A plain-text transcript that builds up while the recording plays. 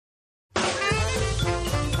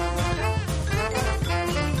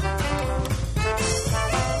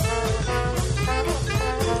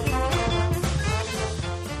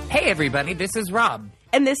Hey everybody, this is Rob.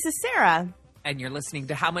 And this is Sarah. And you're listening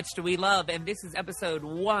to How Much Do We Love? And this is episode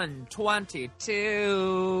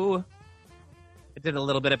 122. I did a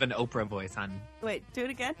little bit of an Oprah voice on... Wait, do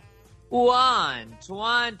it again?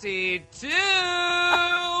 122!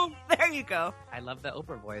 There you go. I love the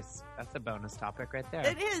Oprah voice. That's a bonus topic right there.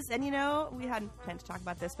 It is. And you know, we hadn't planned to talk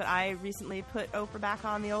about this, but I recently put Oprah back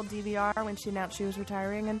on the old DVR when she announced she was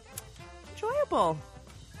retiring, and enjoyable.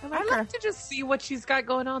 I like her. To just see what she's got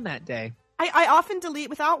going on that day. I often delete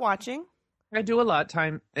without watching. I do a lot of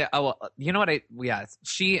time. Oh, well, you know what?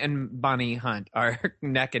 She and Bonnie Hunt are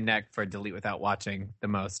neck and neck for delete without watching the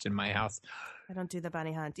most in my house. I don't do the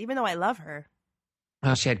Bonnie Hunt, even though I love her.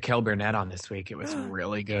 Oh, she had Kel Burnett on this week. It was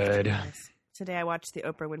really good. Nice. Today I watched the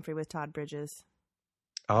Oprah Winfrey with Todd Bridges.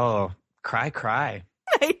 Oh, cry.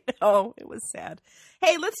 I know. It was sad.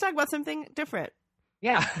 Hey, let's talk about something different.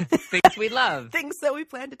 Yeah, things we love. Things that we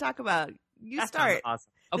plan to talk about. You start. Awesome.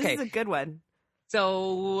 Okay. This is a good one.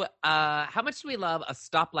 So, how much do we love a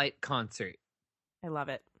stoplight concert? I love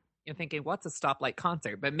it. You're thinking, what's a stoplight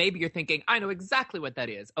concert? But maybe you're thinking, I know exactly what that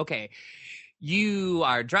is. Okay, you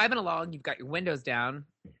are driving along, you've got your windows down,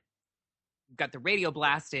 you've got the radio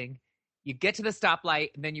blasting, you get to the stoplight,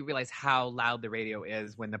 and then you realize how loud the radio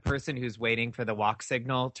is when the person who's waiting for the walk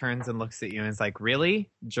signal turns and looks at you and is like, really?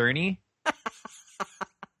 Journey?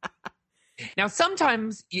 Now,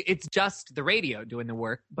 sometimes it's just the radio doing the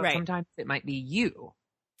work, but sometimes it might be you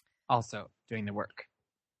also doing the work.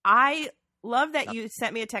 I love that you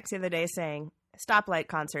sent me a text the other day saying, stoplight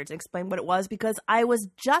concerts, explain what it was, because I was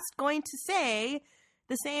just going to say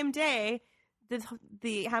the same day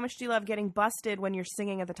the how much do you love getting busted when you're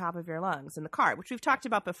singing at the top of your lungs in the car, which we've talked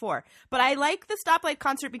about before. But I like the stoplight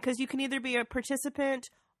concert because you can either be a participant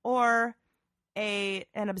or an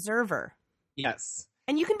observer. Yes.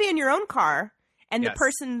 And you can be in your own car, and the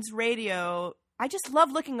person's radio, I just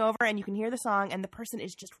love looking over, and you can hear the song, and the person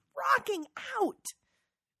is just rocking out.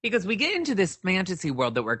 Because we get into this fantasy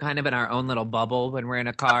world that we're kind of in our own little bubble when we're in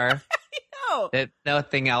a car. I know. That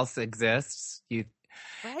nothing else exists.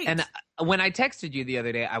 Right. And when I texted you the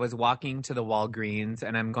other day, I was walking to the Walgreens,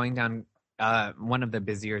 and I'm going down one of the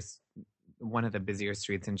busier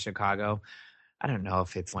streets in Chicago. I don't know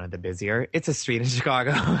if it's one of the busier. It's a street in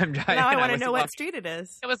Chicago. I'm driving. Now I want to know what street it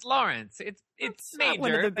is. It was Lawrence. It's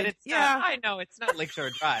major, but it's not, I know it's not Lakeshore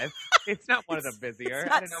Drive. It's not one of the busier.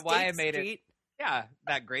 I don't know why I made it. Yeah,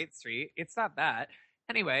 that great street. It's not that.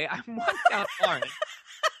 Anyway, I'm walking down Lawrence.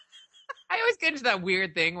 I always get into that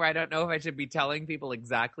weird thing where I don't know if I should be telling people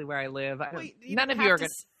exactly where I live. None of you are going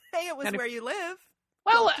to say it was where you live.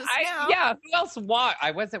 Well, who else walk? I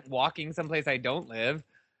wasn't walking someplace I don't live.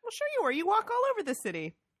 Well, sure you were. You walk all over the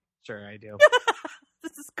city. Sure, I do.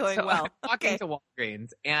 This is going well. I'm walking to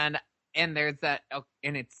Walgreens, and there's that,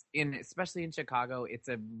 and it's especially in Chicago, it's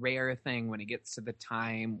a rare thing when it gets to the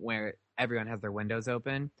time where everyone has their windows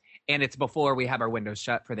open, and it's before we have our windows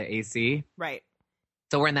shut for the AC. Right.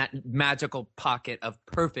 So we're in that magical pocket of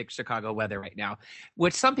perfect Chicago weather right now,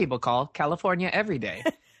 which some people call California every day.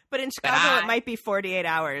 But in Chicago, it might be 48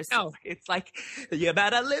 hours. No, it's like, you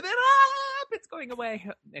better live it up. It's going away.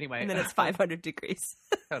 Anyway. And then it's 500 degrees.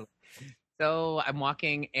 Totally. So I'm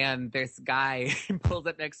walking, and this guy pulls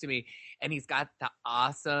up next to me, and he's got the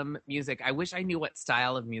awesome music. I wish I knew what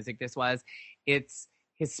style of music this was. It's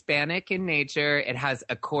Hispanic in nature. It has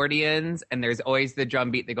accordions, and there's always the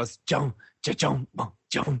drum beat that goes, jump, jump,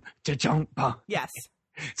 jump, jump. Yes.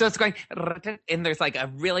 So it's going, and there's like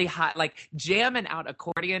a really hot, like jamming out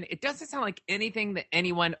accordion. It doesn't sound like anything that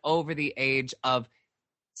anyone over the age of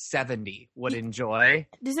 70 would enjoy.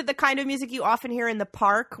 Is it the kind of music you often hear in the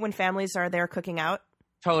park when families are there cooking out?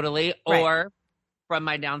 Totally. Right. Or from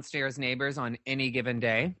my downstairs neighbors on any given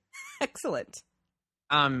day. Excellent.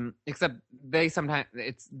 Except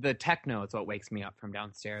it's the techno is what wakes me up from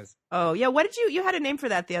downstairs. Oh, yeah. What did you had a name for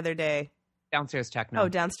that the other day? Downstairs techno. Oh,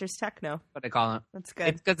 downstairs techno. What they call it. That's good.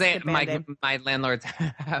 It's because my landlords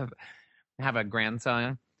have a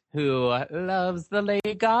grandson who loves the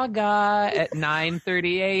Lady Gaga at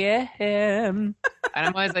 9:30 a.m. And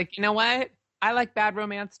I'm always like, you know what? I like Bad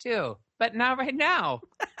Romance too, but not right now,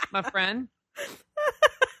 my friend.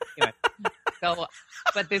 Anyway, so,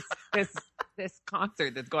 but this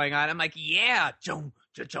concert that's going on, I'm like, yeah, jump,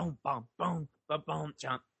 jump, boom, boom, boom, boom,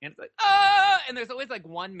 jump, and it's like, and there's always like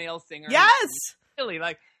one male singer. Yes, really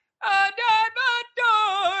like,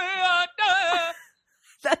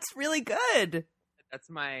 that's really good. That's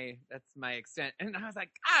my extent. And I was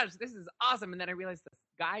like, gosh, this is awesome. And then I realized the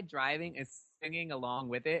guy driving is singing along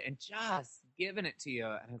with it and just giving it to you.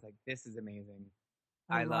 And I was like, this is amazing.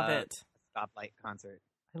 I love it. A stoplight concert.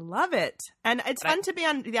 I love it. And it's fun to be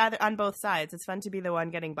on both sides. It's fun to be the one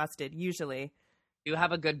getting busted, usually. You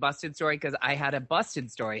have a good busted story? Because I had a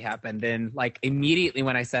busted story happen. Then, like, immediately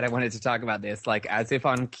when I said I wanted to talk about this, like, as if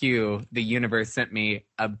on cue, the universe sent me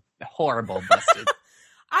a horrible busted.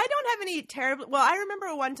 I don't have any terrible... Well, I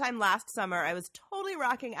remember one time last summer, I was totally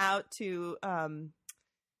rocking out to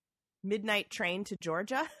Midnight Train to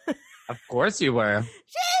Georgia. Of course you were. She's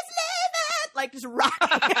leaving! Like, just rocking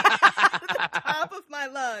at the top of my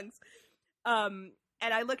lungs.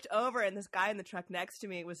 And I looked over, and this guy in the truck next to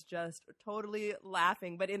me was just totally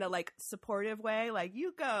laughing, but in a, like, supportive way, like,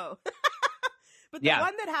 you go. But the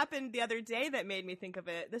one that happened the other day that made me think of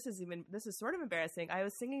it, this is sort of embarrassing. I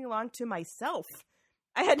was singing along to myself.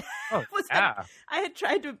 I was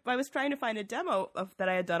trying to find a demo that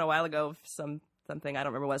I had done a while ago of something, I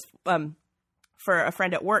don't remember what it was, for a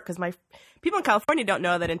friend at work, because my people in California don't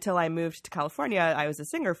know that until I moved to California, I was a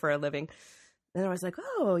singer for a living. And I was like,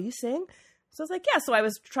 oh, you sing? So I was like, yeah. So I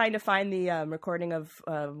was trying to find the recording of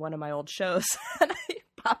one of my old shows, and I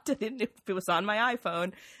popped it in. It was on my iPhone.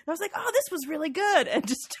 And I was like, oh, this was really good. And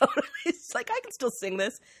just totally, it's like, I can still sing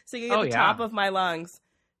this, singing at the top of my lungs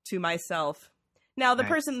to myself. Now, the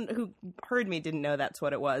person who heard me didn't know that's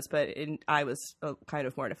what it was, but I was kind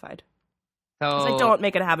of mortified. So I don't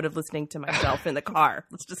make it a habit of listening to myself in the car.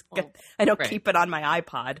 Let's just I don't keep it on my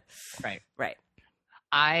iPod. Right.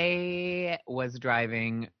 I was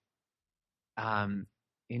driving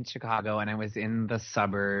in Chicago, and I was in the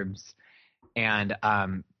suburbs, and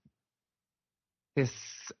I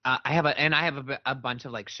have a bunch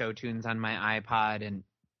of like show tunes on my iPod,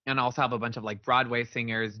 and also have a bunch of like Broadway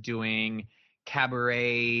singers doing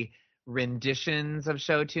cabaret renditions of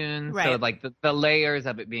show tunes. Right. So like the layers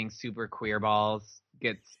of it being super queer balls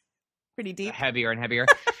gets pretty deep, heavier and heavier.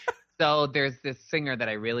 So there's this singer that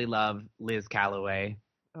I really love, Liz Calloway.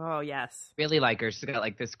 Oh, yes. Really like her. She's got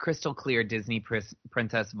like this crystal clear Disney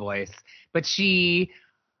princess voice. But she,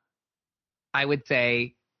 I would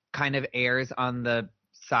say, kind of errs on the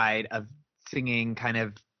side of singing kind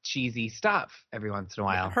of cheesy stuff every once in a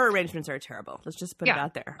while. Her arrangements are terrible. Let's just put it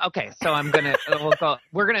out there. Okay, so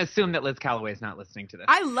we're gonna assume that Liz Calloway is not listening to this.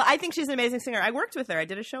 I think she's an amazing singer. I worked with her. I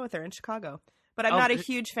did a show with her in Chicago. But I'm not a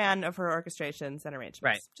huge fan of her orchestrations and arrangements.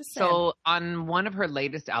 Right. Just saying. So on one of her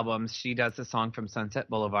latest albums, she does a song from Sunset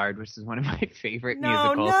Boulevard, which is one of my favorite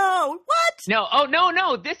musicals. No, what? No, oh,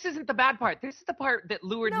 no, this isn't the bad part. This is the part that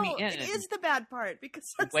lured me in. It is the bad part,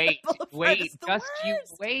 because Wait, is the just worst. You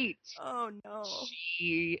wait. Oh, no.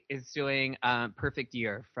 She is doing Perfect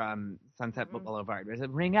Year from Sunset Boulevard. There's a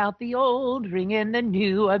ring out the old, ring in the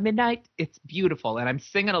new, a midnight. It's beautiful, and I'm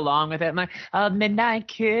singing along with it. I'm like, a midnight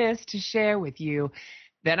kiss to share with you.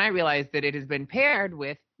 Then I realized that it has been paired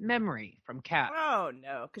with Memory from Cats. Oh,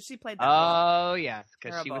 no, because she played that role. Yes,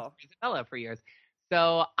 because she was Isabella for years.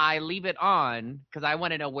 So I leave it on because I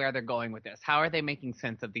want to know where they're going with this. How are they making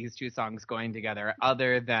sense of these two songs going together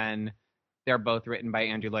other than they're both written by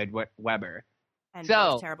Andrew Lloyd Webber? And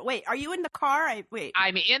so terrible. Wait, are you in the car? I'm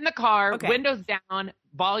in the car, windows down,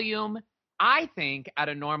 volume, I think, at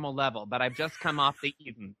a normal level, but I've just come off the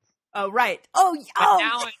Edens. Oh, right.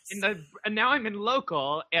 Now I'm in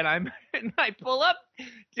local, and I pull up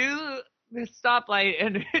to the stoplight,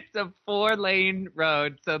 and it's a 4-lane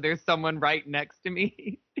road, so there's someone right next to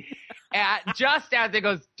me. Just as it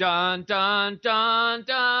goes, dun, dun, dun,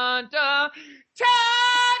 dun, dun,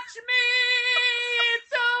 touch me,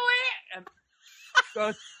 so it, and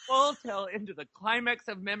goes full tilt into the climax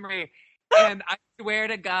of Memory, and I swear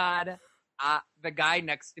to God, the guy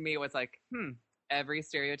next to me was like, every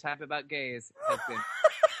stereotype about gays has been.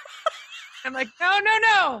 I'm like,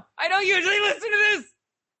 no. I don't usually listen to this.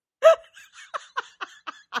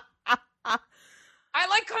 I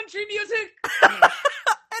like country music.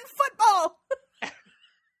 And football.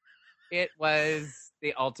 It was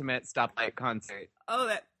the ultimate stoplight concert.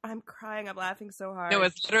 Oh, I'm crying. I'm laughing so hard. It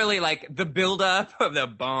was literally like the buildup of the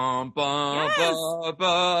bum, bum, bum,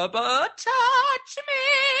 bum, bum, touch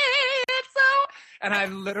me. And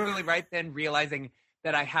I'm literally right then realizing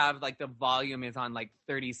that I have, like, the volume is on, like,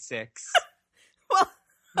 36. Well,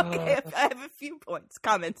 okay, I have a few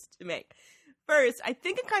comments to make. First, I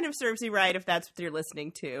think it kind of serves you right if that's what you're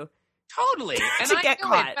listening to. Totally. And to get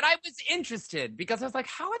caught. But I was interested because I was like,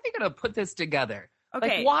 how are they going to put this together?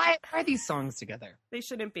 Okay. Like, why are these songs together? They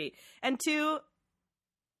shouldn't be. And two,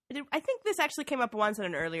 I think this actually came up once in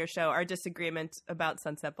an earlier show, our disagreement about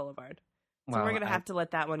Sunset Boulevard. So we're going to have to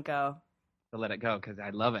let that one go. To let it go because I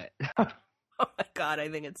love it. Oh my God, I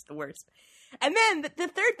think it's the worst. And then the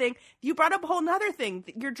third thing, you brought up a whole nother thing.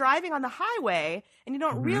 You're driving on the highway and you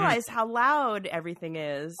don't realize how loud everything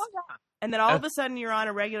is. Oh, yeah. And then all of a sudden you're on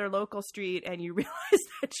a regular local street and you realize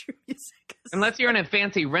that your music is... Unless you're in a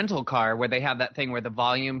fancy rental car where they have that thing where the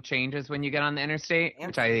volume changes when you get on the interstate,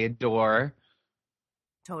 which I adore.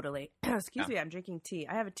 Totally. Excuse me, I'm drinking tea.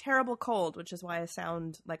 I have a terrible cold, which is why I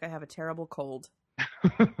sound like I have a terrible cold.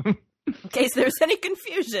 In case there's any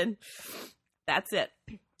confusion. That's it.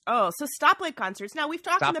 Oh, so stoplight concerts. Now, we've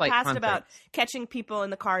talked in the past about catching people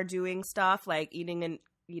in the car doing stuff like eating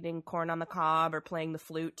corn on the cob or playing the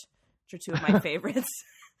flute, which are two of my favorites.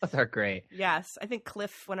 Those are great. Yes. I think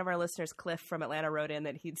Cliff, one of our listeners, Cliff from Atlanta, wrote in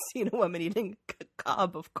that he'd seen a woman eating a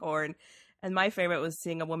cob of corn. And my favorite was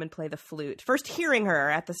seeing a woman play the flute. First hearing her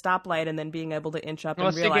at the stoplight and then being able to inch up and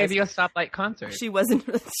realize... Well, she gave you a stoplight concert. She was.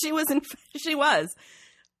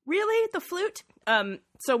 Really? The flute?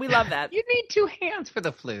 So we love that. You need two hands for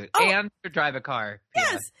the flute and to drive a car.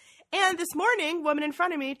 Yes. Yeah. And this morning, woman in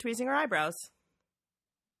front of me tweezing her eyebrows.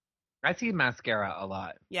 I see mascara a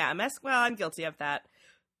lot. Yeah, I'm guilty of that.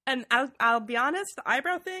 And I'll be honest, the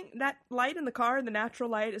eyebrow thing, that light in the car, the natural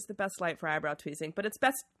light, is the best light for eyebrow tweezing. But it's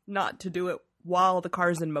best not to do it while the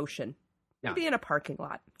car's in motion. Yeah. Maybe in a parking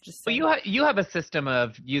lot. Just saying. Well, you have a system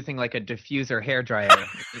of using like a diffuser hairdryer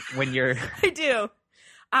when you're... I do.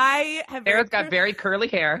 I have... Sarah's got very curly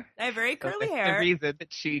hair. I have very curly hair. hair. The reason that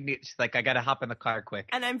she's like, I got to hop in the car quick.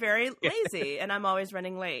 And I'm very lazy, and I'm always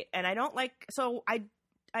running late. And I don't like... So I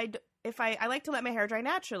like to let my hair dry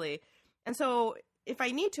naturally. And so... If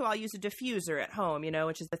I need to, I'll use a diffuser at home,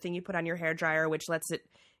 which is the thing you put on your hairdryer, which lets it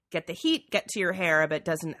get the heat get to your hair, but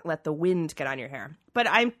doesn't let the wind get on your hair. But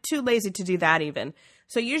I'm too lazy to do that even.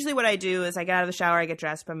 So usually what I do is I get out of the shower, I get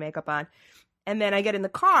dressed, put makeup on, and then I get in the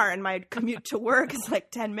car, and my commute to work is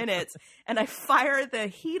like 10 minutes, and I fire the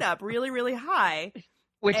heat up really, really high.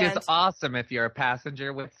 Which is awesome if you're a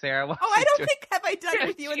passenger with Sarah. I don't think, have I done it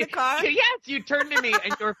with you in the car? Yes, you turned to me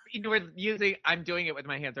and I'm doing it with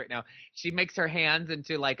my hands right now. She makes her hands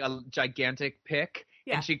into like a gigantic pick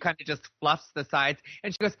and she kind of just fluffs the sides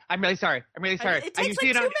and she goes, I'm really sorry. It takes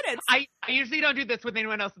like 2 minutes. I usually don't do this with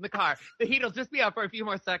anyone else in the car. The heat will just be up for a few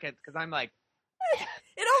more seconds because I'm like,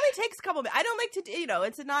 it only takes a couple minutes. I don't like to,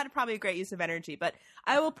 it's not probably a great use of energy, but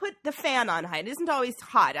I will put the fan on high. It isn't always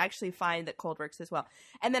hot. I actually find that cold works as well.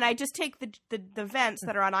 And then I just take the vents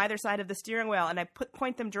that are on either side of the steering wheel and I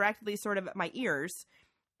point them directly sort of at my ears.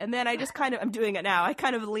 And then I just I'm doing it now. I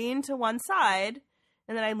kind of lean to one side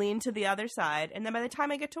and then I lean to the other side. And then by the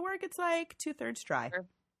time I get to work, it's like 2/3 dry.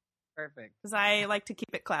 Perfect. Because I like to keep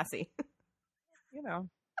it classy.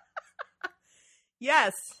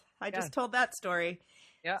 Yes. I just told that story.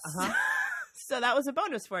 Yeah. Uh-huh. So that was a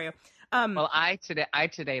bonus for you. Well, I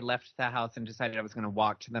today left the house and decided I was going to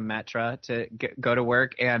walk to the Metro to go to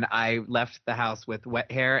work, and I left the house with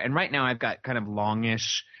wet hair. And right now I've got kind of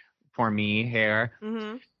longish for me hair,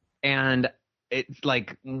 and it's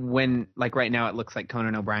like right now it looks like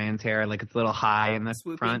Conan O'Brien's hair, like it's a little high in the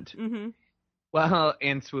swoopy front. Mm-hmm. Well,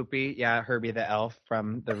 and swoopy, yeah. Herbie the elf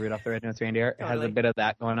from the Rudolph the Red-Nosed Reindeer has a bit of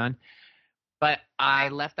that going on. But I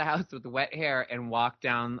left the house with wet hair and walked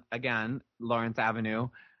down, again, Lawrence Avenue.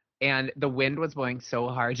 And the wind was blowing so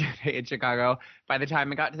hard today in Chicago. By the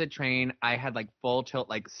time I got to the train, I had like full tilt,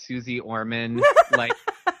 like Susie Orman, like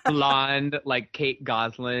blonde, like Kate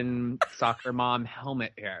Goslin, soccer mom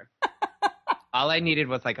helmet hair. All I needed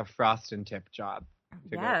was like a frost and tip job.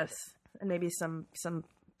 Yes. And maybe some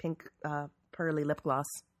pink pearly lip gloss.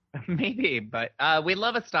 Maybe, but we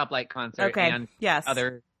love a stoplight concert. Okay, and yes.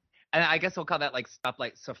 And I guess we'll call that like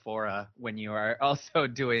stoplight Sephora when you are also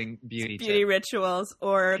doing beauty rituals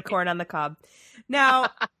or corn on the cob. Now,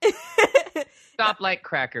 stoplight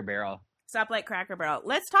Cracker Barrel. Stoplight Cracker Barrel.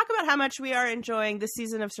 Let's talk about how much we are enjoying this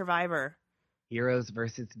season of Survivor. Heroes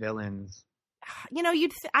versus villains.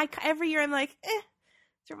 Every year I'm like,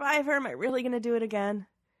 Survivor. Am I really going to do it again?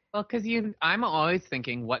 Well, because I'm always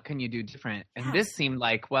thinking, what can you do different? And this seemed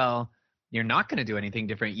like, well, you're not going to do anything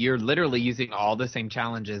different. You're literally using all the same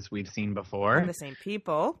challenges we've seen before. And the same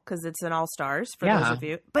people, because it's an All-Stars for those of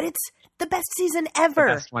you. But it's the best season ever.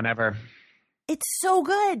 The best one ever. It's so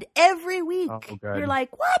good. Every week. Oh, good. You're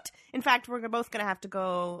like, what? In fact, we're both going to have to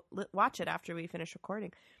go watch it after we finish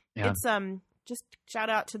recording. Yeah. It's just shout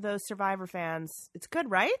out to those Survivor fans. It's good,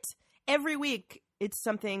 right? Every week, it's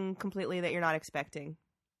something completely that you're not expecting.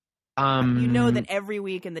 You know that every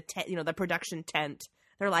week in the the production tent,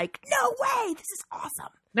 they're like, no way, this is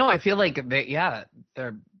awesome. No, I feel like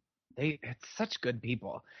it's such good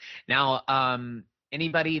people. Now,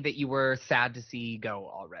 anybody that you were sad to see go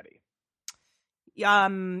already?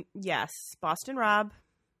 Yes, Boston Rob.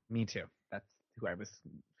 Me too. That's who I was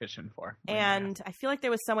fishing for. And I feel like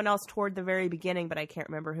there was someone else toward the very beginning, but I can't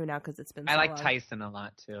remember who now because it's been so long. I like Tyson a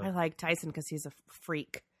lot too. I like Tyson because he's a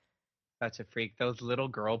freak. such a freak. Those little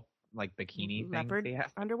girl like bikini leopard things they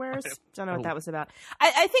have. underwears. Don't know what that was about.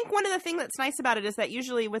 I think one of the things that's nice about it is that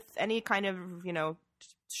usually with any kind of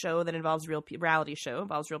show that involves reality show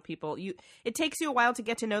involves real people, it takes you a while to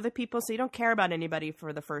get to know the people, so you don't care about anybody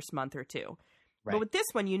for the first month or two. Right. But with this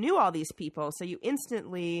one, you knew all these people, so you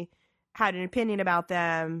instantly had an opinion about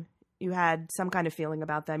them. You had some kind of feeling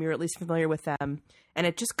about them. You were at least familiar with them, and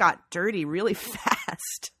it just got dirty really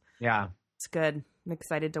fast. Yeah, it's good. I'm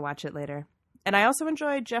excited to watch it later. And I also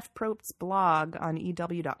enjoyed Jeff Probst's blog on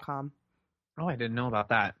EW.com. Oh, I didn't know about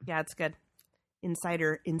that. Yeah, it's good.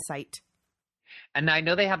 Insider insight. And I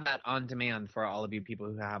know they have that on demand for all of you people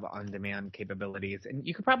who have on demand capabilities. And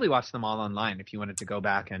you could probably watch them all online if you wanted to go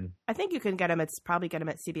back and. I think you can get them. It's probably get them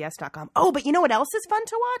at CBS.com. Oh, but you know what else is fun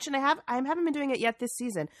to watch? And I haven't been doing it yet this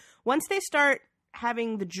season. Once they start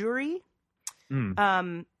having the jury,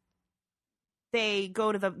 they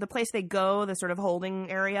go to the place they go, the sort of holding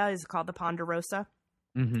area is called the Ponderosa.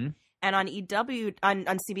 Mm-hmm. And on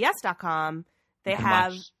on CBS.com, they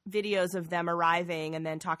have videos of them arriving and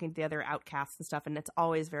then talking to the other outcasts and stuff, and it's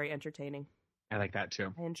always very entertaining. I like that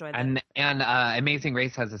too. I enjoy that. And Amazing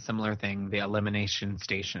Race has a similar thing, the Elimination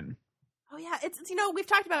Station. Oh yeah, it's we've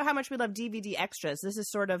talked about how much we love DVD extras. This is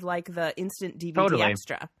sort of like the instant DVD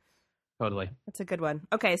extra. Totally. That's a good one.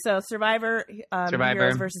 Okay, so Survivor.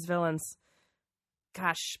 Heroes versus Villains.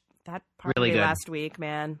 Gosh, that part really good last week,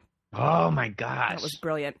 man. Oh my gosh, that was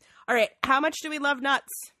brilliant. All right, how much do we love nuts?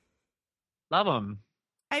 Love them.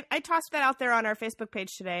 I tossed that out there on our Facebook page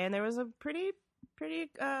today, and there was a pretty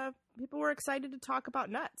people were excited to talk about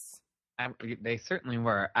nuts. They certainly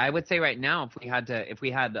were. I would say right now, if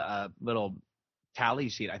we had a little tally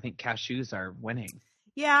sheet, I think cashews are winning.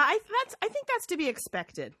 Yeah, I think that's to be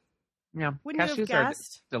expected. Yeah, wouldn't cashews you have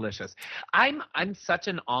guessed? Are delicious. I'm such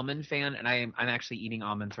an almond fan, and I'm actually eating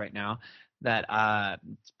almonds right now. That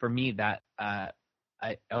for me, that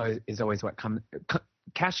is always what comes.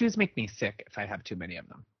 Cashews make me sick if I have too many of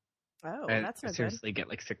them. Oh, that's not I seriously get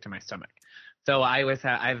like sick to my stomach. So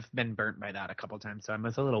I've been burnt by that a couple times. So I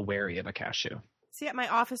was a little wary of a cashew. See, at my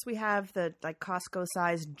office we have the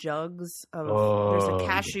Costco-sized jugs of. There's a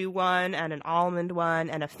cashew one and an almond one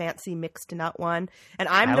and a fancy mixed nut one. And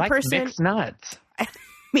I like mixed nuts.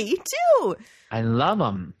 Me too. I love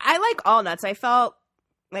them. I like all nuts. I felt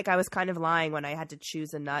like I was kind of lying when I had to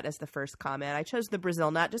choose a nut as the first comment. I chose the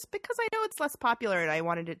Brazil nut just because I know it's less popular and I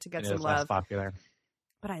wanted it to get some love. Less popular.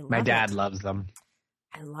 But I love My dad loves them.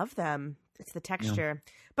 I love them. It's the texture.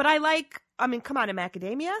 Yeah. But come on, a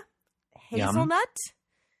macadamia, hazelnut.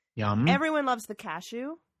 Yum. Everyone loves the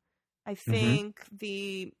cashew. I think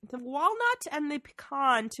the walnut and the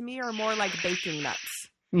pecan to me are more like baking nuts.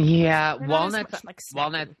 Yeah, they're walnuts. Like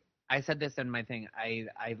walnuts. I said this in my thing. I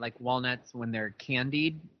like walnuts when they're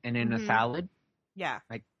candied and in a salad. Yeah.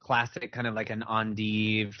 Like classic, kind of like an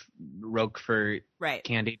endive, Roquefort,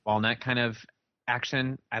 candied walnut kind of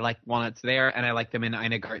action. I like walnuts there, and I like them in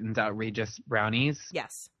Ina Garten's outrageous brownies.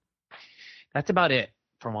 Yes. That's about it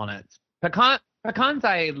for walnuts. Pecans,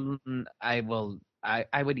 I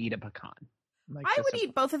would eat a pecan. I would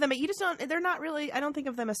eat both of them, but you just don't. They're not really. I don't think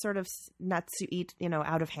of them as sort of nuts you eat,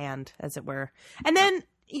 out of hand, as it were. And then,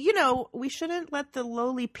 we shouldn't let the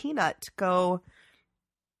lowly peanut go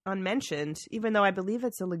unmentioned, even though I believe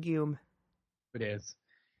it's a legume. It is,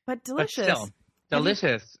 but delicious. But still,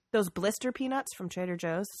 delicious. Those blister peanuts from Trader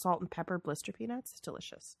Joe's, salt and pepper blister peanuts, it's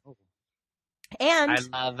delicious. Oh. And I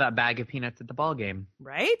love a bag of peanuts at the ball game,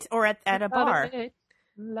 right? Or at a bar.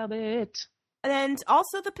 Love it. And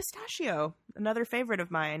also the pistachio, another favorite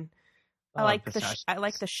of mine. I like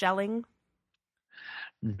the shelling.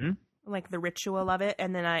 Mm-hmm. Like the ritual of it.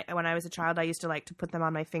 And then when I was a child, I used to like to put them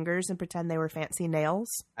on my fingers and pretend they were fancy nails.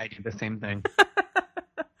 I do the same thing.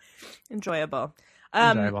 Enjoyable.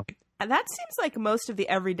 And that seems like most of the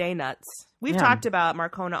everyday nuts. We've talked about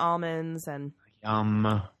Marcona almonds and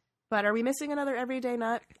yum. But are we missing another everyday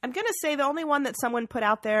nut? I'm going to say the only one that someone put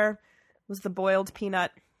out there was the boiled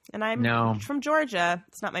peanut. And I'm from Georgia.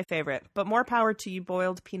 It's not my favorite, but more power to you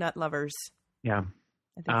boiled peanut lovers. Yeah.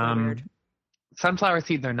 I think they're weird. Sunflower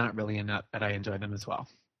seeds are not really a nut, but I enjoy them as well.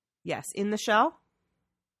 Yes. In the shell?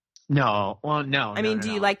 No. Well, no. I mean, do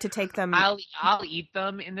you like to take them? I'll eat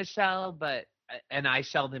them in the shell, and I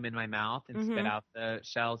shell them in my mouth and spit out the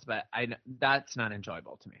shells, but that's not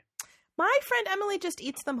enjoyable to me. My friend Emily just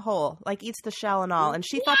eats them whole, like eats the shell and all, and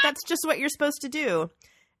she thought that's just what you're supposed to do.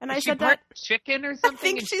 And I said that chicken or something. I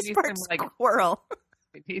think she's part squirrel.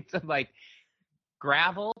 It needs some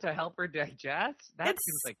gravel to help her digest.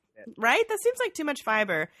 Seems like it. Right. That seems like too much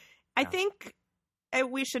fiber. Yeah. I think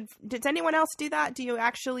we should. Does anyone else do that? Do you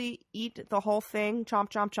actually eat the whole thing? Chomp,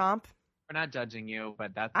 chomp, chomp. We're not judging you,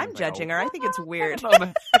 but that's. I'm judging her. I think it's weird.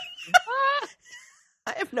 moment.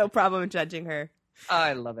 I have no problem judging her.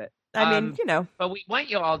 I love it. I mean, But we want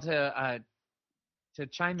you all to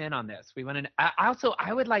chime in on this. We want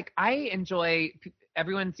to. I enjoy.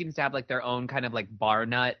 Everyone seems to have like their own kind of like bar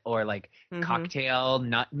nut or like cocktail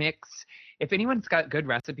nut mix. If anyone's got good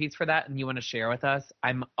recipes for that and you want to share with us,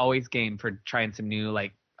 I'm always game for trying some new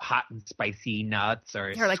like hot and spicy nuts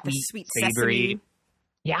or like sweet, the sweet savory. sesame.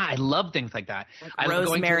 Yeah, I love things like that. Like I love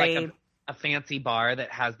going to rosemary. like a fancy bar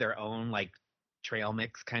that has their own like trail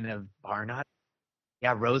mix kind of bar nut.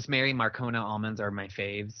 Yeah, rosemary, Marcona almonds are my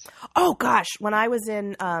faves. Oh gosh, when I was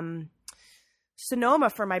in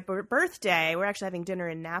Sonoma for my birthday, we're actually having dinner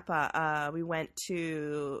in Napa. We went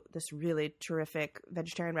to this really terrific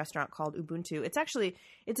vegetarian restaurant called Ubuntu. It's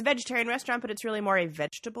a vegetarian restaurant, but it's really more a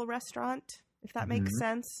vegetable restaurant, if that makes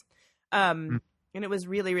sense. And it was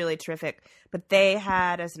really, really terrific. But they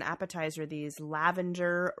had as an appetizer these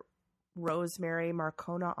lavender, rosemary,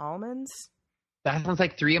 Marcona almonds. That sounds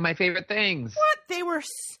like 3 of my favorite things. What? They were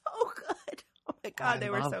so good. Oh my God, they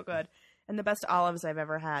were so good. And the best olives I've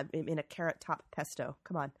ever had in a carrot top pesto.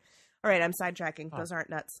 Come on. All right, I'm sidetracking. Those aren't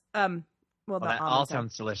nuts. That all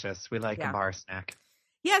sounds delicious. We like a bar snack.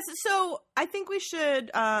 Yes, so I think we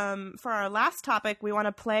should, for our last topic, we want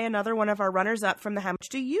to play another one of our runners-up from the How Much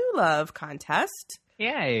Do You Love contest.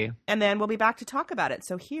 Yay. And then we'll be back to talk about it.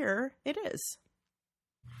 So here it is.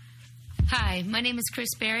 Hi, my name is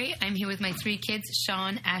Chris Berry. I'm here with my 3 kids,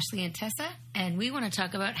 Sean, Ashley, and Tessa, and we want to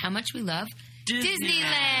talk about how much we love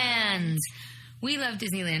Disneyland. We love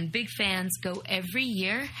Disneyland. Big fans. Go every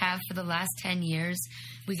year. Have for the last 10 years.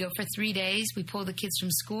 We go for 3 days. We pull the kids from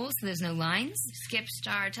school, so there's no lines. Skip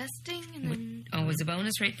star testing. And then... Always a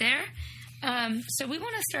bonus right there. So we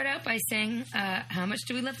want to start out by saying, how much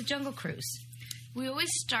do we love the Jungle Cruise? We always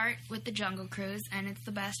start with the Jungle Cruise, and it's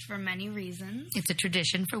the best for many reasons. It's a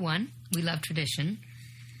tradition, for one. We love tradition.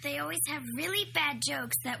 They always have really bad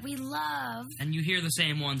jokes that we love. And you hear the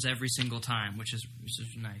same ones every single time, which is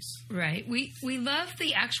nice. Right. We love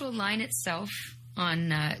the actual line itself on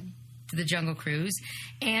the Jungle Cruise,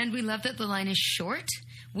 and we love that the line is short.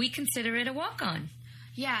 We consider it a walk-on.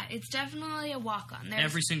 Yeah, it's definitely a walk-on.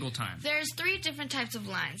 Every single time. There's 3 different types of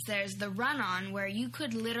lines. There's the run-on, where you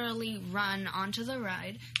could literally run onto the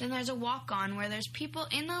ride. Then there's a walk-on, where there's people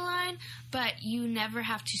in the line, but you never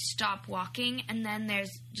have to stop walking. And then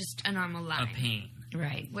there's just a normal line. A pain.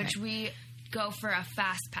 Right. Which we go for a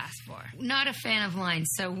Fast Pass for. Not a fan of lines,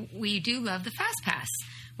 so we do love the Fast Pass,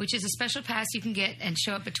 which is a special pass you can get and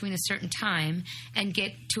show up between a certain time and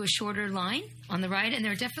get to a shorter line on the ride. And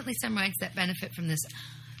there are definitely some rides that benefit from this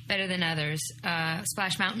better than others.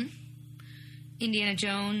 Splash Mountain, Indiana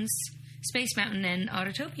Jones, Space Mountain, and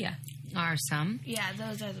Autotopia are some. Yeah,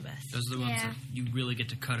 those are the best. Those are the ones that you really get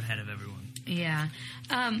to cut ahead of everyone. Yeah.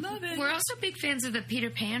 Love it. We're also big fans of the Peter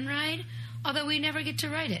Pan ride, although we never get to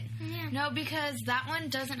ride it. Yeah. No, because that one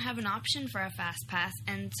doesn't have an option for a Fast Pass,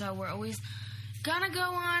 and so we're always gonna go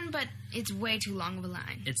on, but it's way too long of a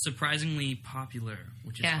line. It's surprisingly popular,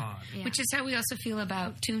 which is odd. Yeah. Which is how we also feel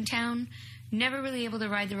about Toontown. Never really able to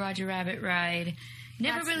ride the Roger Rabbit ride.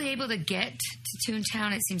 Never really able to get to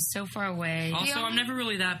Toontown. It seems so far away. Also, I'm never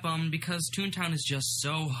really that bummed because Toontown is just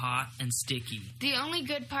so hot and sticky. The only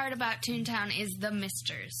good part about Toontown is the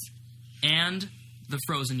misters. And the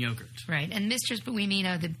frozen yogurt. Right. And misters, but we mean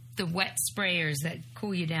the wet sprayers that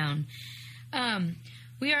cool you down.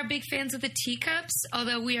 We are big fans of the teacups,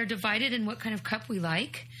 although we are divided in what kind of cup we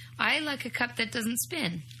like. I like a cup that doesn't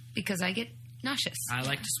spin because I get nauseous. I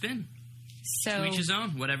like to spin. So to each his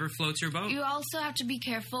own, whatever floats your boat. You also have to be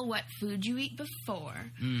careful what food you eat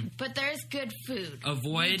before. But there's good food.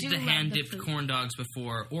 Avoid the hand-dipped corn dogs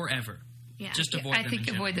before or ever. Yeah. Just avoid them. I think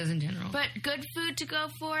avoid those in general. But good food to go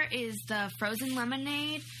for is the frozen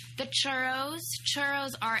lemonade, the churros.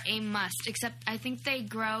 Churros are a must, except I think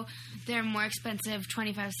they're more expensive,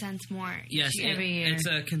 25 cents more. Yes, every year. It's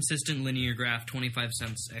a consistent linear graph, 25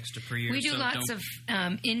 cents extra per year. We do lots of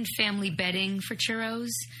in-family bedding for churros.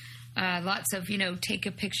 Lots of, take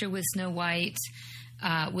a picture with Snow White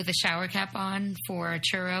with a shower cap on for a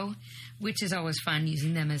churro, which is always fun,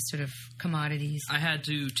 using them as sort of commodities. I had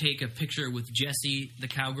to take a picture with Jessie, the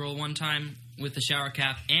cowgirl, one time with the shower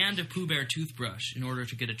cap and a Pooh Bear toothbrush in order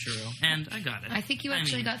to get a churro, and I got it. I think you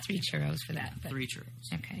actually got 3 churros for that. But. 3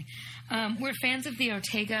 churros. Okay. We're fans of the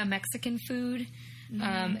Ortega Mexican food.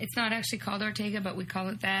 It's not actually called Ortega, but we call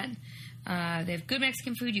it that. They have good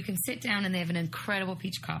Mexican food. You can sit down, and they have an incredible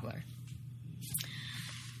peach cobbler.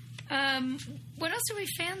 What else are we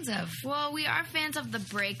fans of? Well, we are fans of the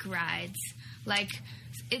brake rides. Like,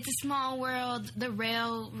 It's a Small World, the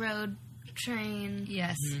Railroad train.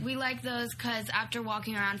 Yes. We like those because after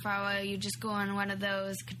walking around for a while, you just go on one of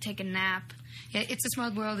those, could take a nap. Yeah, It's a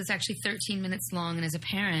Small World is actually 13 minutes long, and as a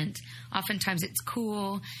parent, oftentimes it's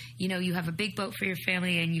cool. You know, you have a big boat for your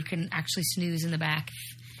family, and you can actually snooze in the back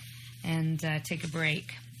and take a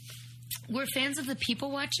break. We're fans of the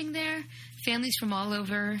people watching there, families from all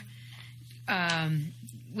over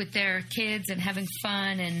with their kids and having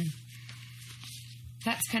fun, and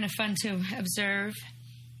that's kind of fun to observe.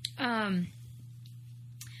 We're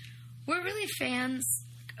really fans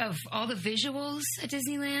of all the visuals at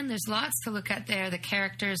Disneyland. There's lots to look at there. The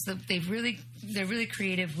characters, they're really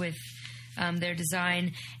creative with their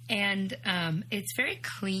design, and it's very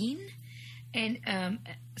clean and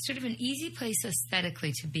sort of an easy place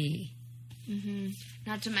aesthetically to be. Mm-hmm.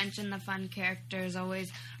 Not to mention the fun characters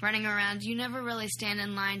always running around. You never really stand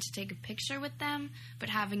in line to take a picture with them, but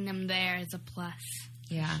having them there is a plus.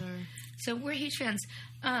 Yeah. Sure. So we're huge fans.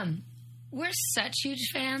 We're such huge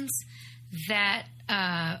fans that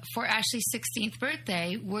for Ashley's 16th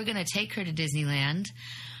birthday, we're going to take her to Disneyland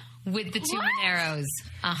with the two Moneros.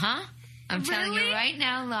 I'm telling you Really? right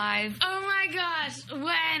now, live. Oh my gosh,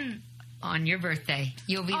 when? On your birthday.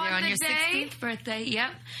 You'll be there On on the your day? 16th birthday.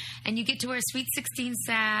 Yep. And you get to wear a Sweet 16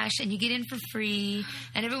 sash, and you get in for free,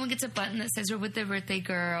 and everyone gets a button that says we're with their birthday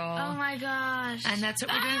girl. Oh my gosh. And that's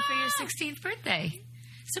what we're doing for your 16th birthday.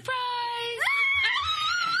 Surprise!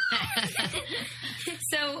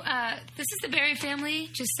 So this is the Berry family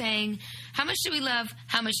just saying, how much do we love,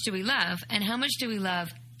 and how much do we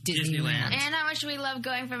love Disneyland? And how much do we love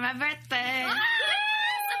going for my birthday?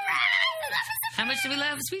 How much do we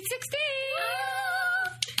love Sweet 16?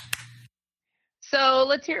 So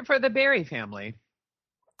let's hear it for the Berry family.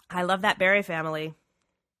 I love that Berry family.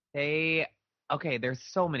 There's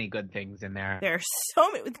so many good things in there. There's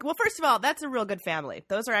so many. Well, first of all, that's a real good family.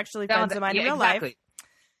 Those are actually friends of mine in real life.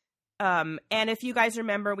 And if you guys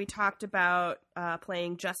remember, we talked about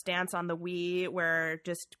playing Just Dance on the Wii, where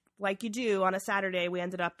just like you do on a Saturday, we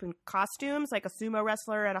ended up in costumes, like a sumo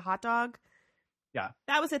wrestler and a hot dog. Yeah.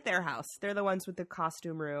 That was at their house. They're the ones with the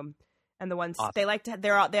costume room. And the ones awesome. They like to,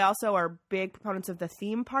 they also are big proponents of the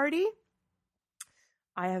theme party.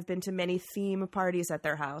 I have been to many theme parties at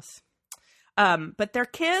their house. But their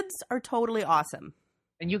kids are totally awesome.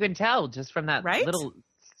 And you can tell just from that little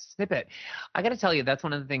snippet. I got to tell you, that's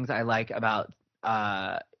one of the things I like about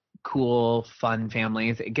cool, fun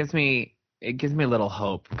families. It gives me a little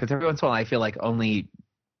hope, because every once in a while I feel like only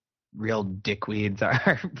real dickweeds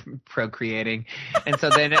are procreating. And so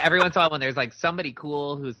then every once in a while when there's like somebody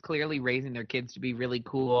cool who's clearly raising their kids to be really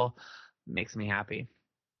cool, it makes me happy.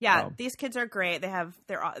 Yeah, these kids are great.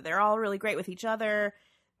 They're all really great with each other.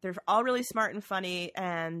 They're all really smart and funny,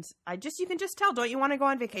 and you can just tell. Don't you want to go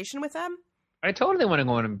on vacation with them? I totally want to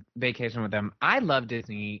go on a vacation with them. I love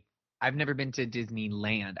Disney. I've never been to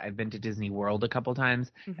Disneyland. I've been to Disney World a couple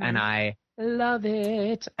times, and I love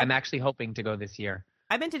it. I'm actually hoping to go this year.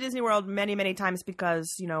 I've been to Disney World many, many times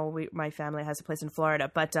because, my family has a place in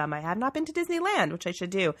Florida, but I have not been to Disneyland, which I should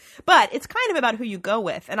do. But it's kind of about who you go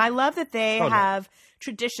with. And I love that they have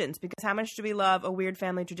traditions, because how much do we love a weird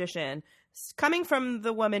family tradition? Coming from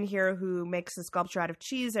the woman here who makes a sculpture out of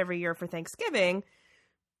cheese every year for Thanksgiving,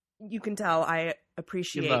 you can tell I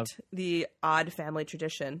appreciate the odd family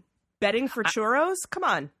tradition. Betting for churros? Come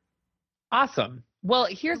on. Awesome. Well,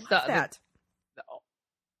 here's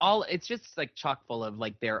it's just like chock full of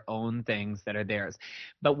like their own things that are theirs.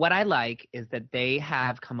 But what I like is that they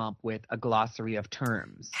have come up with a glossary of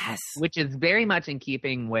terms, which is very much in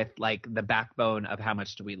keeping with like the backbone of How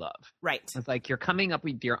Much Do We Love? Right. It's like you're coming up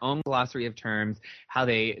with your own glossary of terms, how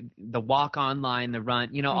the walk on line, the run,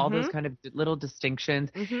 all those kind of little distinctions,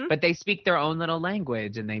 but they speak their own little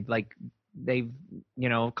language, and they've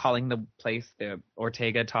calling the place the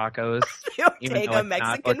Ortega Tacos. The Ortega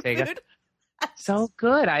Mexican food. So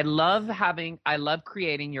good. I love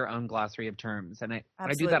creating your own glossary of terms. And I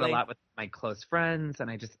do that a lot with my close friends.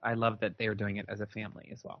 And I love that they're doing it as a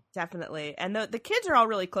family as well. Definitely. And the kids are all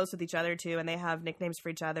really close with each other too. And they have nicknames for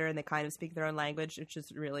each other, and they kind of speak their own language, which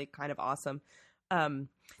is really kind of awesome. Another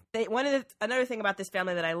thing about this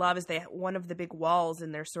family that I love is one of the big walls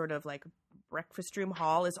in their sort of like breakfast room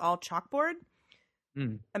hall is all chalkboard.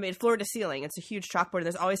 I mean, floor to ceiling. It's a huge chalkboard.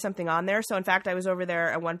 There's always something on there. So in fact, I was over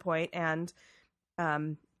there at one point, and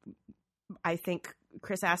I think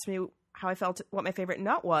Chris asked me how I felt, what my favorite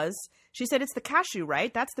nut was. She said, "It's the cashew,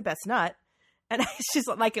 right? That's the best nut." And she's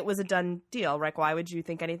like, it was a done deal. Like, why would you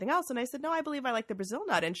think anything else? And I said, no, I believe I like the Brazil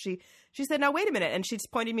nut. And she said, now, wait a minute. And she just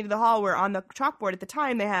pointed me to the hall where on the chalkboard at the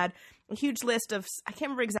time they had a huge list of, I can't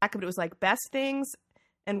remember exactly, but it was like best things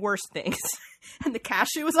and worst things. And the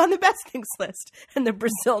cashew was on the best things list. And the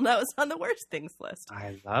Brazil nut was on the worst things list.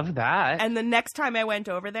 I love that. And the next time I went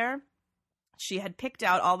over there, she had picked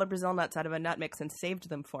out all the Brazil nuts out of a nut mix and saved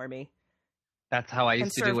them for me. That's how I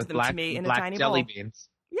used to do served with them to me in a black tiny jelly bowl. beans.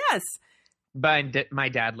 Yes. But my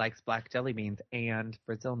dad likes black jelly beans and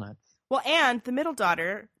Brazil nuts. Well, and the middle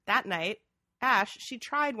daughter, that night, Ash, she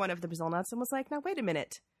tried one of the Brazil nuts and was like, now, wait a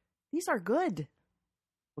minute. These are good.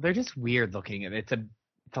 Well, they're just weird looking. It's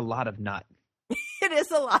a lot of nut. It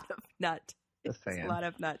is a lot of nut. Just It's saying. a lot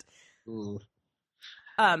of nut. Ooh.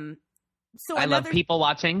 So I love people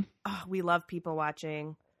watching. Oh, we love people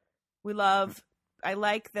watching. I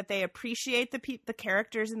like that they appreciate the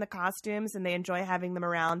characters in the costumes and they enjoy having them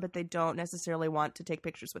around, but they don't necessarily want to take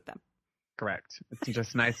pictures with them. Correct. It's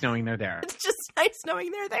just nice knowing they're there. It's just nice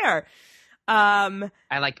knowing they're there.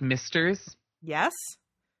 I like misters. Yes.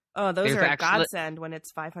 Oh, those There's are a actually- godsend when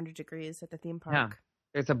it's 500 degrees at the theme park. Yeah.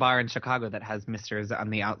 There's a bar in Chicago that has misters on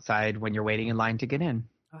the outside when you're waiting in line to get in.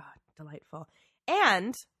 Oh, delightful.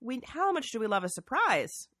 And how much do we love a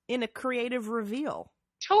surprise in a creative reveal?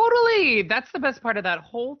 Totally. That's the best part of that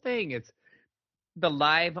whole thing. It's the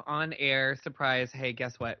live on-air surprise. Hey,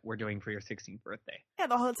 guess what? We're doing for your 16th birthday. Yeah,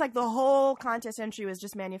 it's like the whole contest entry was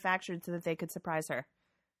just manufactured so that they could surprise her.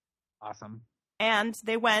 Awesome. And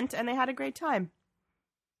they went and they had a great time.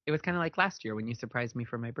 It was kind of like last year when you surprised me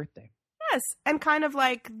for my birthday. Yes, and kind of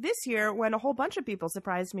like this year when a whole bunch of people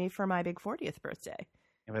surprised me for my big 40th birthday.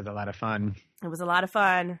 It was a lot of fun. It was a lot of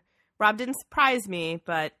fun. Rob didn't surprise me,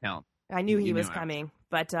 but No. I knew he You was knew I coming.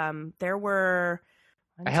 But there were...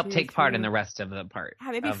 I helped take part in the rest of the part.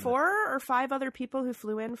 Yeah, maybe 4 or 5 other people who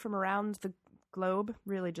flew in from around the globe.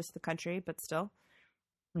 Really just the country, but still.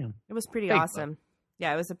 Yeah. It was pretty Big awesome.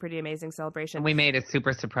 Yeah, it was a pretty amazing celebration. And we made a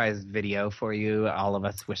super surprise video for you, all of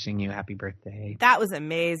us wishing you happy birthday. That was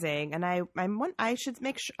amazing, and I should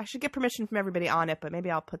make sure I should get permission from everybody on it, but maybe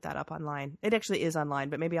I'll put that up online. It actually is online,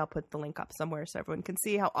 but maybe I'll put the link up somewhere so everyone can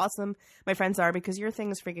see how awesome my friends are because your thing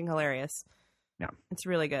is freaking hilarious. Yeah, it's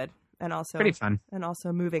really good and also pretty fun and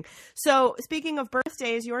also moving. So speaking of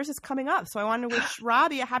birthdays, yours is coming up, so I want to wish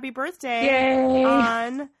Robbie a happy birthday. Yay!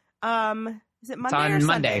 On is it Monday on or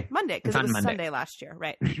Sunday? Monday. Monday, because it was Monday. Sunday last year,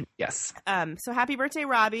 right? Yes. So happy birthday,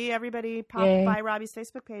 Robbie! Everybody, pop Yay. by Robbie's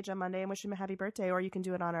Facebook page on Monday and wish him a happy birthday, or you can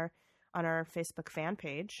do it on our Facebook fan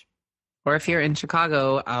page. Or if you're in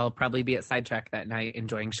Chicago, I'll probably be at Sidetrack that night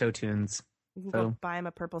enjoying show tunes. You can go buy him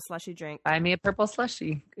a purple slushy drink. I made a purple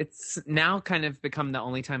slushy. It's now kind of become the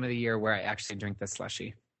only time of the year where I actually drink the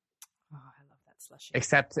slushy. Oh, I love that slushy.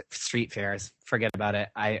 Except street fairs. Forget about it.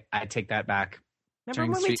 I take that back.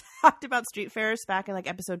 Remember when we talked about street fairs back in like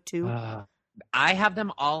episode 2? I have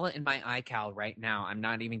them all in my iCal right now. I'm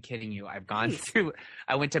not even kidding you. I've gone through,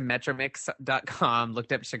 I went to metromix.com,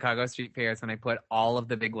 looked up Chicago street fairs, and I put all of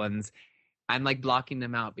the big ones. I'm like blocking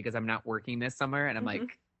them out because I'm not working this summer, and I'm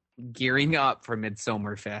like gearing up for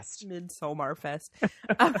Midsommarfest. Midsommarfest.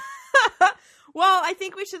 Well, I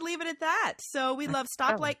think we should leave it at that. So we love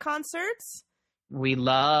stoplight concerts. We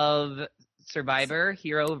love Survivor,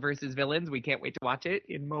 Hero versus Villains. We can't wait to watch it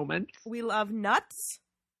in moments. We love nuts.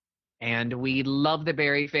 And we love the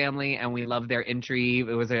Barry family, and we love their entry. It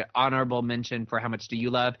was an honorable mention for How Much Do You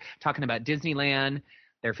Love? Talking about Disneyland,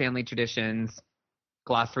 their family traditions,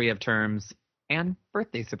 glossary of terms, and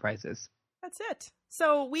birthday surprises. That's it.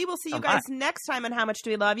 So we will see you guys next time on How Much Do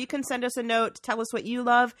We Love. You can send us a note. Tell us what you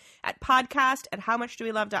love at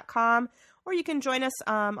podcast@howmuchdowelove.com. Or you can join us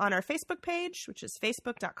on our Facebook page, which is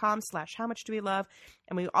facebook.com/howmuchdowelove.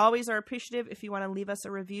 And we always are appreciative if you want to leave us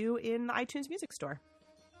a review in the iTunes Music Store.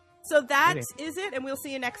 So that is it. And we'll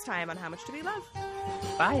see you next time on How Much Do We Love?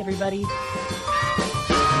 Bye, everybody.